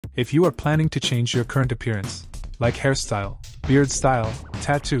If you are planning to change your current appearance, like hairstyle, beard style,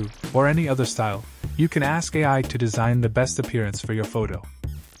 tattoo, or any other style, you can ask AI to design the best appearance for your photo.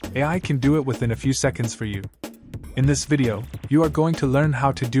 AI can do it within a few seconds for you. In this video, you are going to learn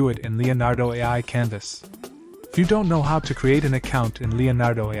how to do it in Leonardo.ai Canvas. If you don't know how to create an account in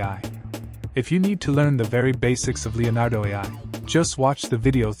Leonardo.ai, if you need to learn the very basics of Leonardo.ai, just watch the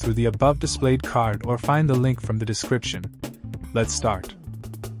video through the above displayed card or find the link from the description. Let's start.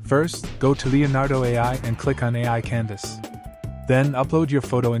 First, go to Leonardo.ai and click on AI Canvas. Then upload your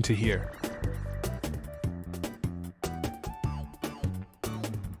photo into here.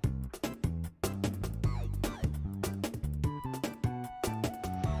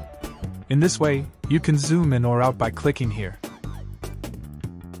 In this way, you can zoom in or out by clicking here.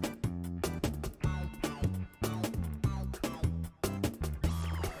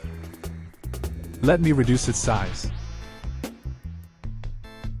 Let me reduce its size.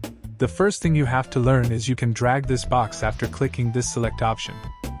 The first thing you have to learn is you can drag this box after clicking this select option.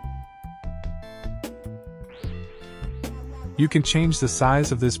 You can change the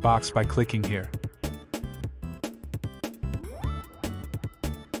size of this box by clicking here.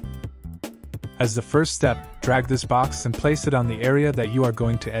 As the first step, drag this box and place it on the area that you are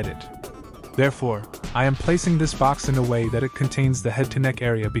going to edit. Therefore, I am placing this box in a way that it contains the head to neck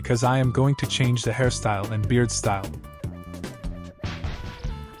area because I am going to change the hairstyle and beard style.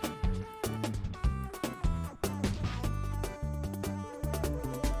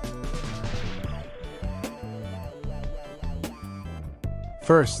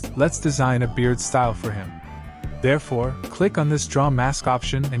 First, let's design a beard style for him. Therefore, click on this Draw Mask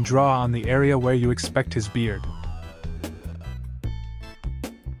option and draw on the area where you expect his beard.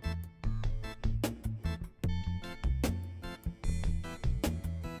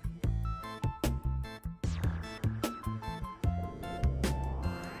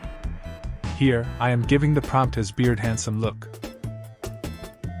 Here, I am giving the prompt as Beard Handsome Look.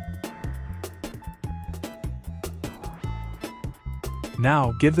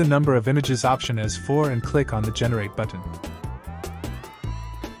 Now, give the number of images option as 4 and click on the Generate button.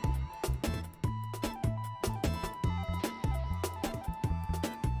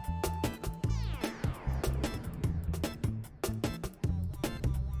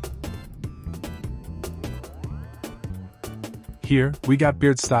 Here, we got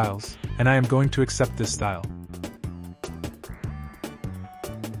beard styles, and I am going to accept this style.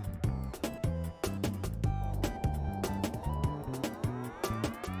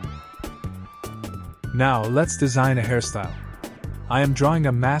 Now let's design a hairstyle. I am drawing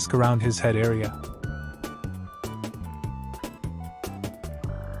a mask around his head area.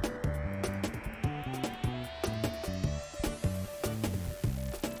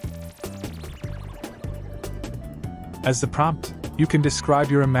 As the prompt, you can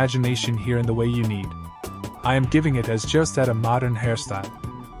describe your imagination here in the way you need. I am giving it as just at a modern hairstyle.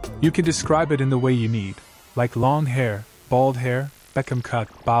 You can describe it in the way you need, like long hair, bald hair, Beckham cut,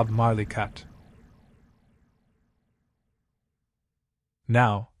 Bob Marley cut.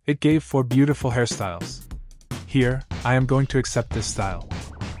 Now, it gave 4 beautiful hairstyles. Here, I am going to accept this style.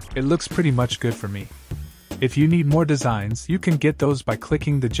 It looks pretty much good for me. If you need more designs, you can get those by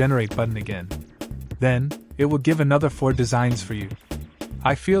clicking the Generate button again. Then, it will give another 4 designs for you.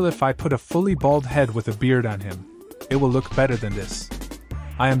 I feel if I put a fully bald head with a beard on him, it will look better than this.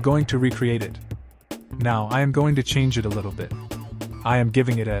 I am going to recreate it. Now I am going to change it a little bit. I am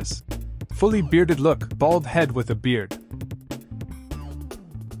giving it as fully bearded look, bald head with a beard.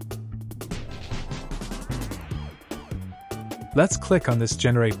 Let's click on this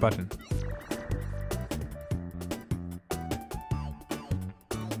Generate button.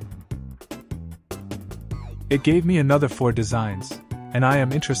 It gave me another 4 designs, and I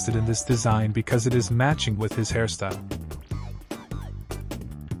am interested in this design because it is matching with his hairstyle.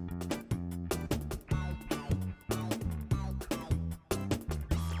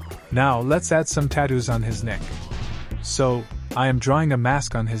 Now let's add some tattoos on his neck. So, I am drawing a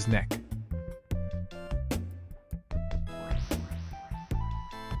mask on his neck.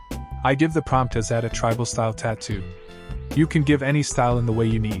 I give the prompt as add a tribal style tattoo. You can give any style in the way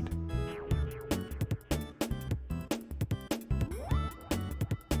you need.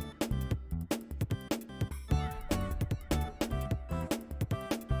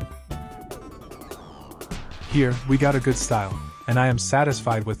 Here, we got a good style, and I am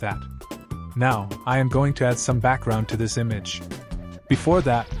satisfied with that. Now, I am going to add some background to this image. Before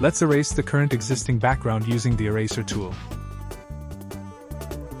that, let's erase the current existing background using the eraser tool.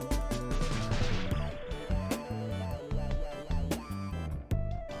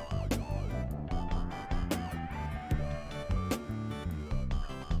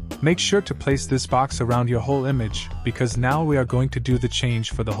 Make sure to place this box around your whole image, because now we are going to do the change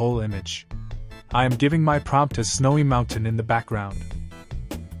for the whole image. I am giving my prompt as snowy mountain in the background.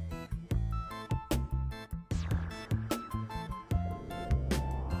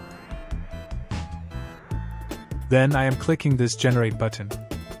 Then I am clicking this generate button.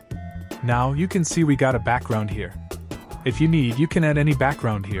 Now you can see we got a background here. If you need, you can add any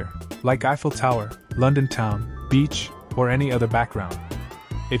background here, like Eiffel Tower, London Town, beach, or any other background.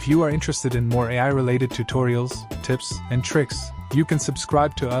 If you are interested in more AI-related tutorials, tips, and tricks, you can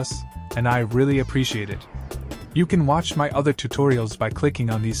subscribe to us, and I really appreciate it. You can watch my other tutorials by clicking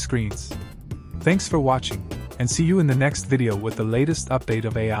on these screens. Thanks for watching, and see you in the next video with the latest update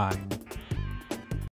of AI.